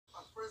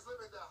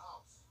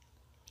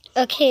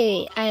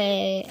Okay,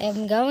 I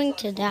am going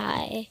to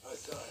die.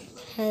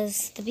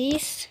 Because the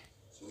beast...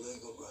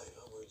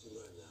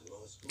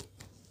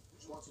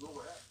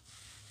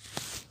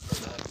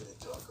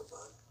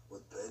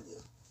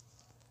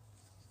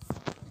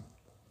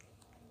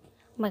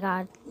 Oh my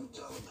god.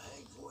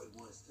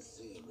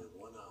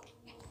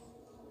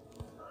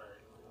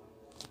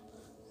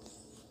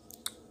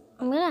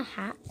 I'm gonna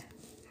hack.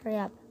 Hurry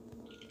up.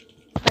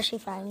 Before she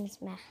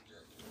finds me.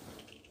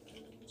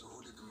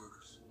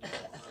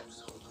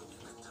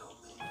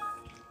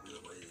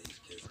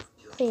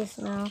 Please,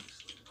 no.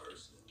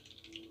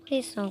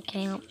 Please don't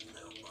camp.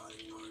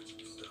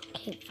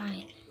 Okay,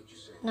 fine.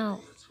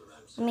 No.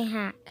 Let me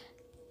hack.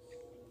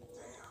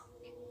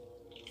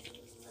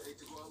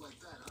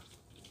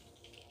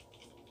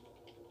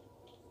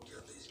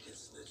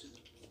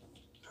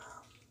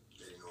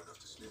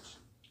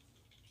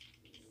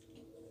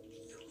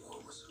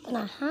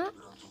 Gonna hack?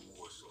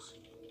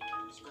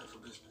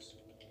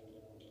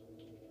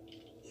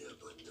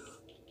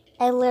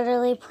 I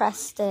literally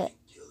pressed it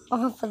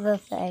off of the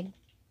thing.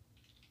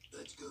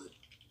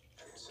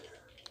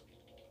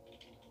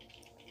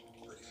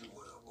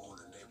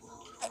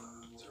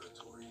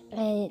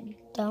 I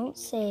don't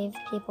save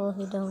people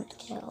who don't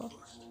kill.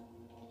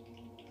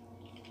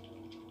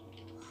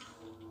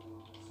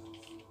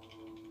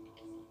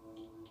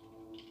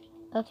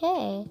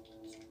 Okay.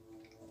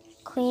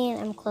 Queen,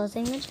 I'm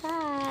closing the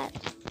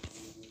chat.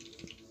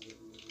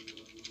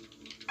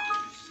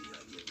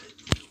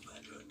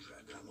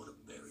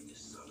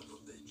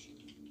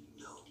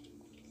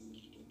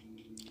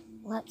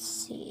 Let's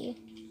see.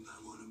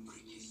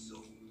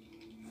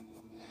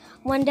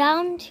 1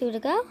 down, 2 to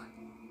go.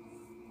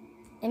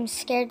 I'm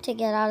scared to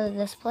get out of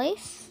this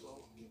place.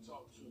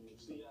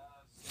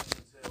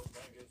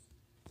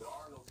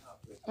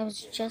 I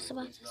was just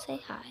about to say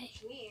hi.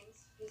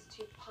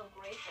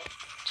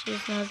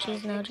 Jeez, no,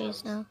 jeez, no,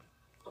 jeez, no.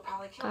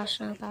 Gosh,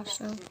 no, gosh,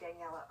 no.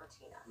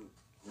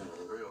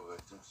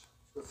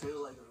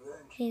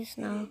 Please,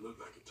 no.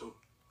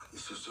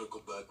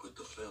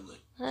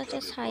 Did I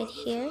just hide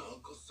here?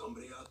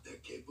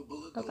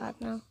 Oh god,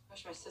 no.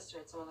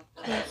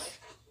 Please.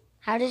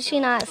 How did she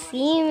not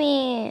see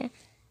me?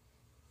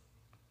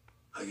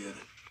 I get it.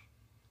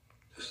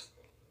 Just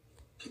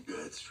keep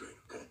your head straight,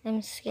 okay?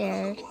 I'm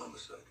scared.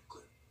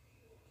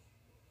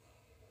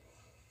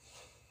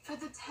 For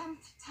the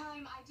 10th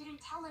time, I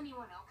didn't tell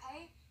anyone,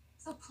 okay?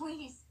 So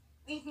please,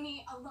 leave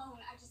me alone.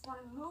 I just want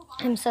to move on.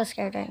 I'm so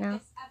scared right now.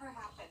 This ever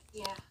happened.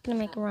 Yeah. I'm gonna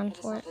make a run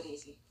for it.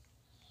 Easy.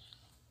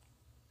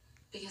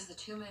 Because the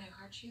 2 men who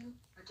hurt you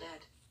are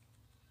dead.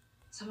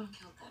 Someone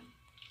killed them.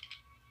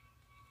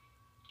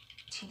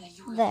 Tina,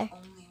 you were There. the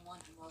only one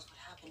who knows what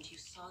happened. You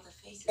saw the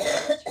faces of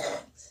the 2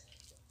 things.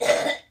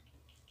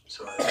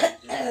 So I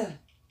did.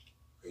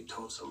 Or you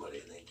told somebody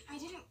and they did. I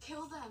didn't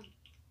kill them.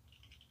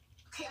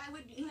 Okay, I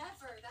would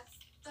never.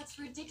 That's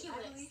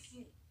ridiculous. I believe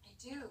you. I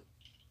do.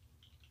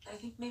 I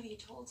think maybe you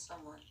told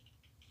someone.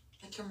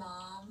 Like your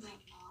mom. My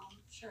mom.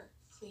 Sure.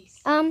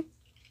 Please.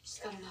 She's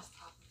got enough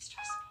problems,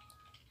 trust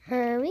me.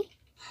 Hurry.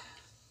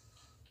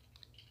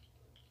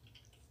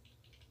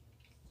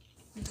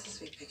 It's a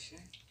sweet picture.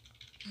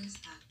 Who's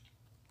that?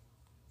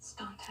 It's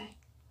Dante.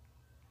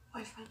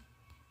 Boyfriend.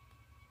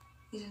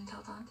 You didn't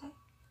tell Dante?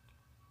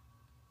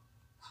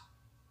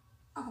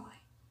 Oh, why?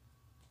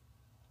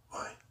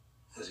 Why?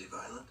 Is he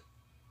violent?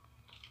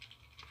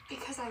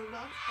 Because I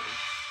love him.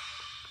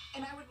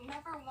 And I would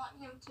never want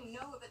him to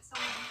know that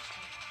someone...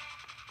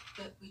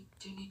 But we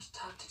do need to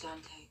talk to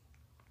Dante.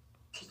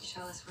 Can you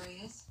tell us where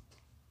he is?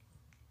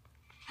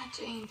 At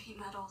J&P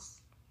Metals.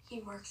 He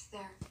works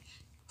there.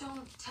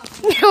 Don't tell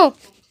him. No.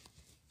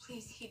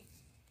 Please, he'd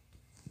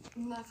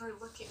never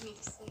look at me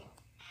the same.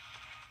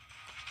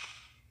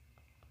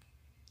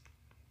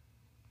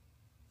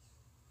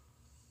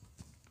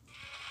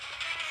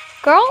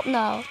 Girl,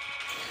 no.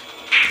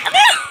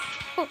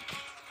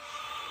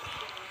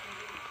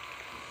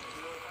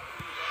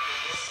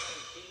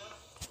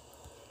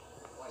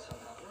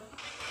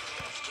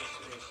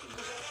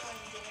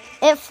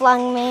 It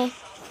flung me.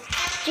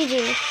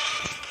 GG.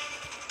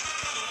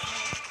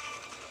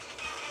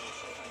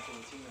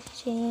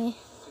 GG.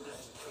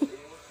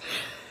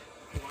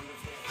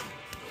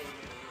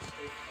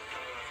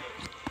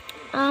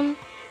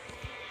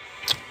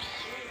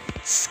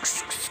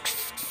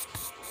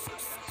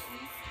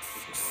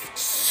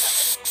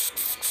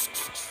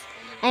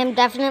 I am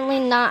definitely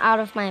not out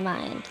of my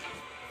mind.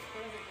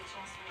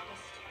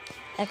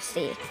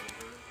 XD.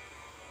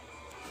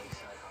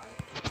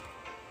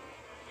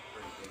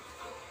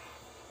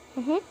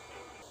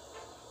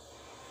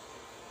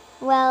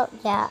 Well,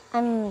 yeah,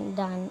 I'm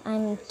done.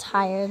 I'm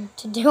tired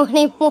to do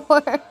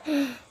anymore.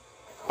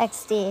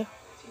 XD.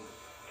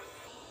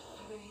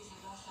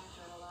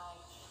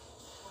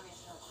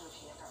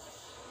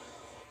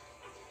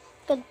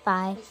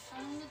 Goodbye.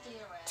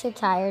 Too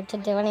tired to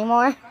do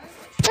anymore.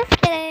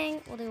 Just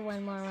kidding. We'll do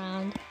one more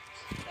round.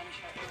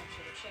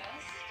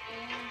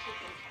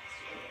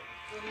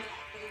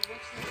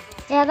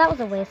 Yeah, that was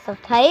a waste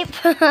of type.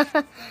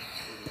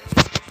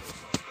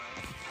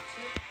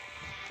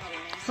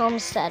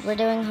 Homestead. We're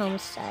doing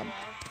Homestead.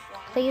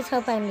 Please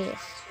hope I'm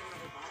Beast.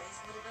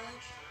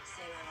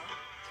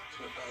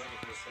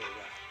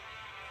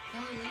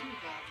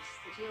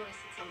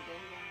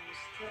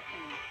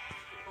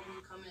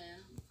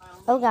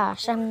 Oh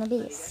gosh, I'm the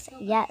Beast.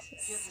 Yes.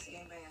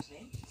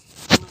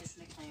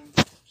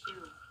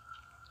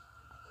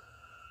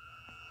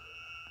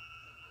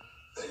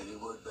 Any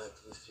word back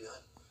to the CI?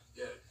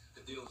 Yeah,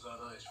 the deal's on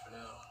ice for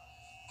now.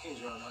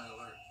 Kings are on high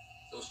alert.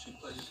 Those two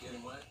pledges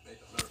getting wet made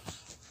them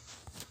nervous.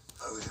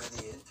 Have we got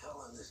any intel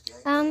on this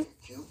gang?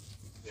 Q?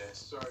 Yeah,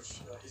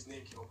 Sarge, his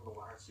name came up on the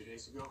wire a few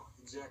days ago.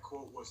 The exact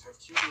quote was, have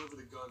Q deliver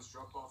the guns,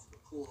 drop off at the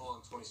pool hall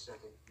on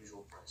 22nd,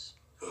 usual price.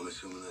 So I'm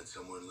assuming that's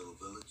somewhere in Little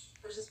Village?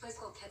 There's this place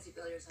called Kedzie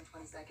Billiards on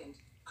 22nd.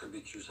 Could be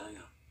Q's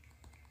hangout.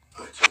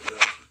 All right, check it out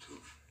for two.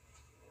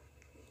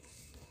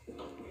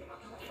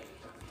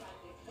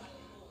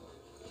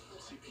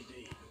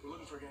 CPD, we're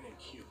looking for a guy named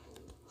Q.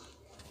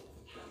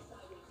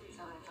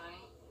 Sounding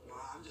funny?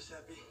 I'm just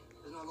happy.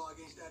 There's no law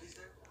against daddies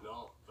there?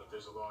 No, but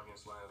there's a law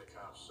against lying to the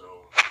cops,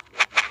 so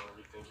maybe you want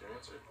to rethink your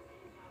answer.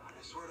 I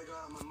swear to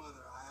God on my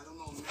mother, I don't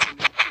know a man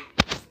named Q.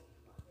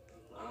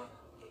 Huh?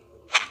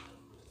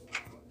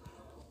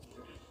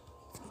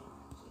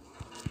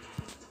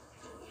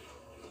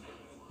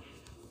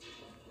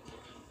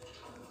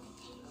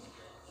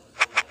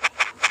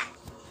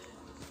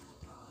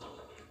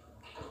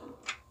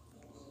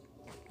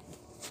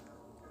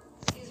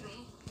 Excuse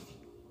me.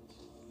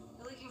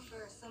 We're looking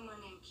for someone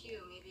named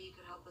Q. Maybe you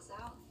could help us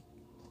out?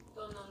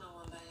 Don't know no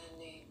one by that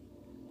name.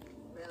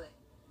 Really?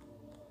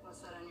 What's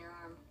that on your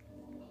arm?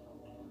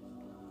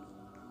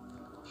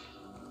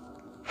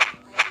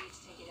 I need to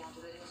take you down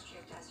to the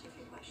district to ask you a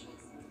few questions.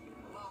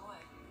 About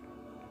what?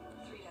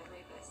 3 dead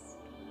rapists.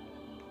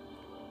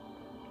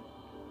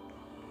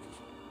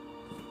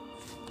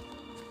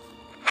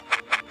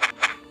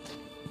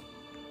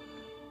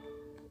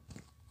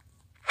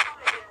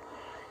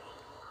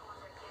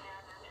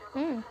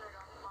 Mm.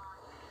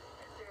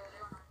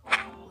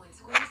 When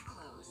schools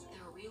close,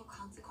 there are real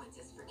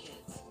consequences for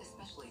kids,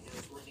 especially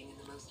those living in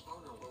the most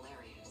vulnerable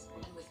areas.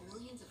 And with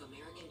millions of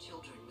American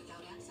children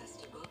without access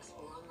to books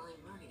or online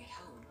learning at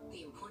home,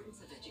 the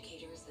importance of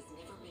educators has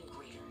never been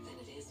greater than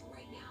it is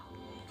right now.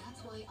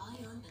 That's why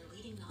ION and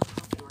leading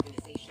nonprofit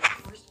organization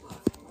First Book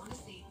want to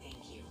say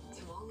thank you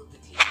to all of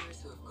the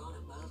teachers who have gone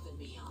above and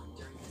beyond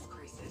during this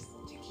crisis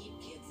to keep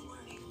kids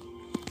learning.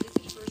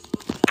 Visit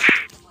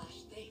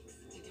firstbook.com/thanks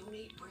to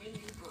donate brand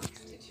new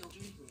books to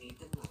children who need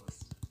them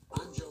most.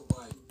 I'm Joe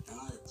Biden, and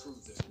I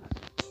approve this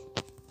message.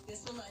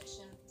 This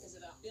election is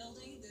about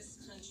building this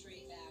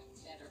country back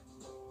better.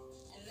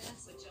 And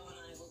that's what Joe and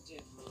I will do.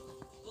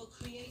 We'll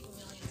create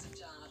millions of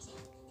jobs,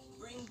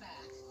 bring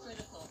back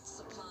critical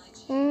supply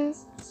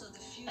chains so the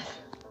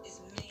future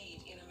is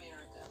made in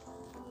America.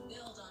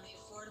 Build on the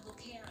Affordable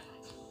Care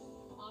Act.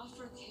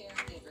 Offer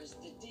caregivers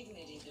the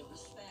dignity, the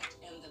respect,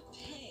 and the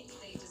pay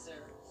they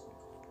deserve.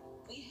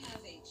 We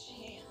have a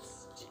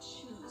chance to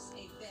choose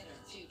a better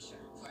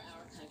future for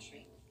our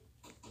country.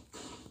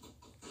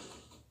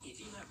 If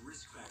you have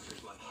risk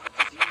factors like heart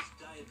disease,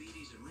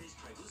 diabetes, and raised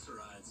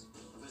triglycerides,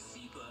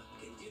 Vasipa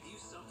can give you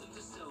something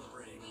to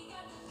celebrate.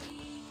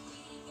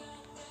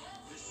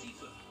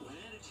 Vasipa, when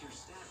added to your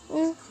statin,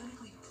 is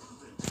clinically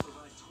proven to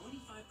provide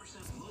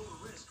 25% lower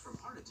risk from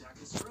heart attack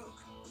and stroke.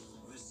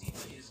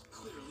 Vasipa is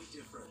clearly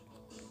different.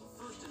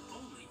 First and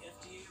only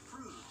FDA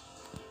approved.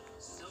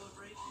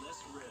 Celebrate less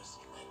risk,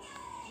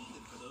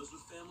 even for those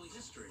with family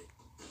history.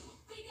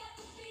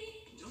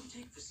 Don't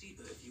take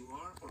Vasipa if you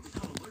are or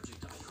become allergic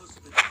to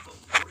icosapent ethyl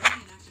or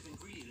any inactive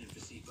ingredient in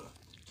Vasipa.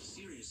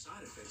 Serious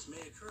side effects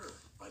may occur,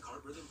 like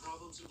heart rhythm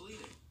problems and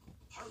bleeding.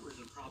 Heart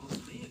rhythm problems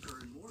may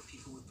occur in more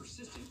people with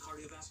persistent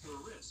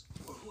cardiovascular risk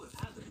or who have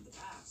had them in the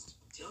past.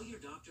 Tell your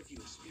doctor if you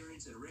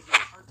experience an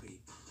irregular heartbeat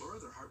or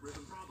other heart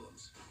rhythm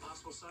problems.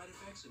 Possible side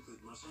effects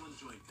include muscle and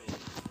joint pain.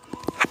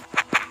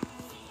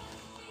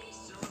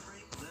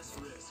 Celebrate less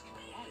risk.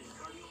 Added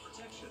cardio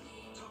protection.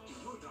 Talk to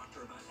your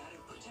doctor about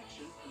added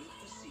protection with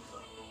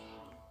Vasipa.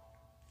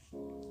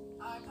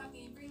 Our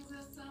coffee brings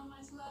us so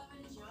much love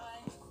and joy.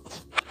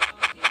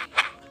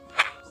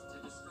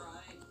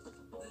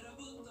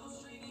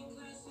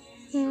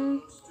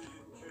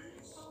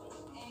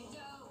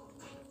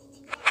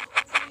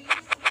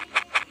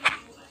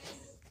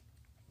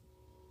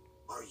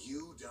 Are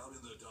you down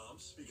in the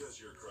dumps because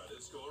your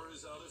credit score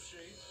is out of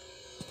shape?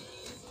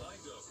 It's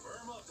time to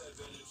firm up that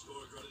Vantage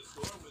Score credit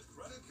score with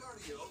Credit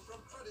Cardio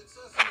from Credit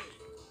Sesame.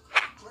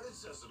 Credit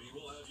Sesame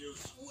will have you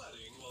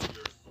sweating while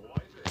you're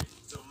swiping,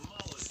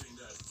 demolishing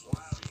that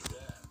flabby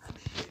debt, and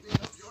shaping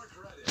up your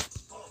credit.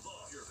 Pump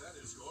up your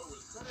Vantage Score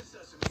with Credit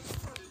Sesame's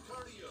Credit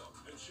Cardio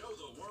and show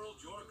the world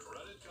your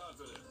credit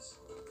confidence.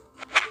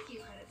 Thank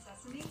you, Credit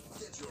Sesame.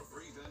 Get your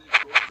free Vantage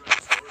Score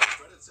credit score at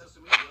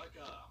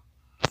creditsesame.com.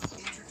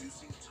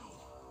 Introducing Tone,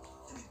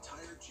 an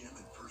entire gym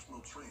and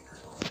personal trainer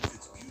that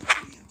fits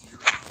beautifully into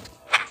your home.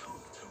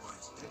 Tone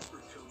combines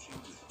expert coaching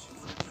with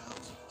 200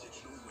 pounds of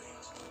digital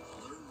weight.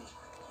 Learn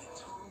more at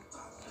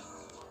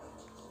Tone.com.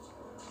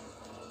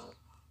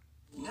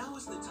 Now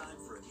is the time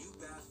for a new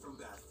bath from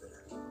Bath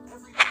Fitter.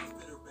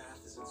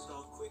 is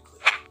installed quickly,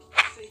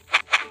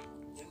 safely,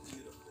 and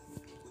beautifully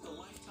with a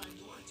lifetime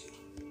warranty.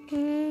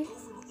 Go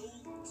from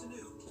old to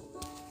new,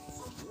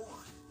 from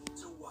worn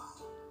to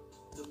wow.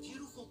 The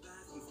beautiful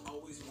bath you've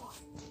always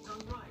wanted,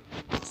 done right,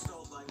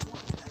 installed by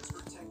one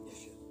expert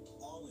technician,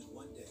 all in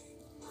one day.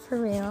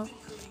 For real.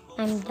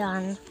 I'm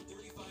done.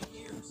 35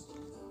 years.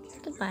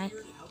 Goodbye.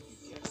 Here to help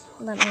you get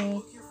started. Let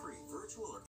me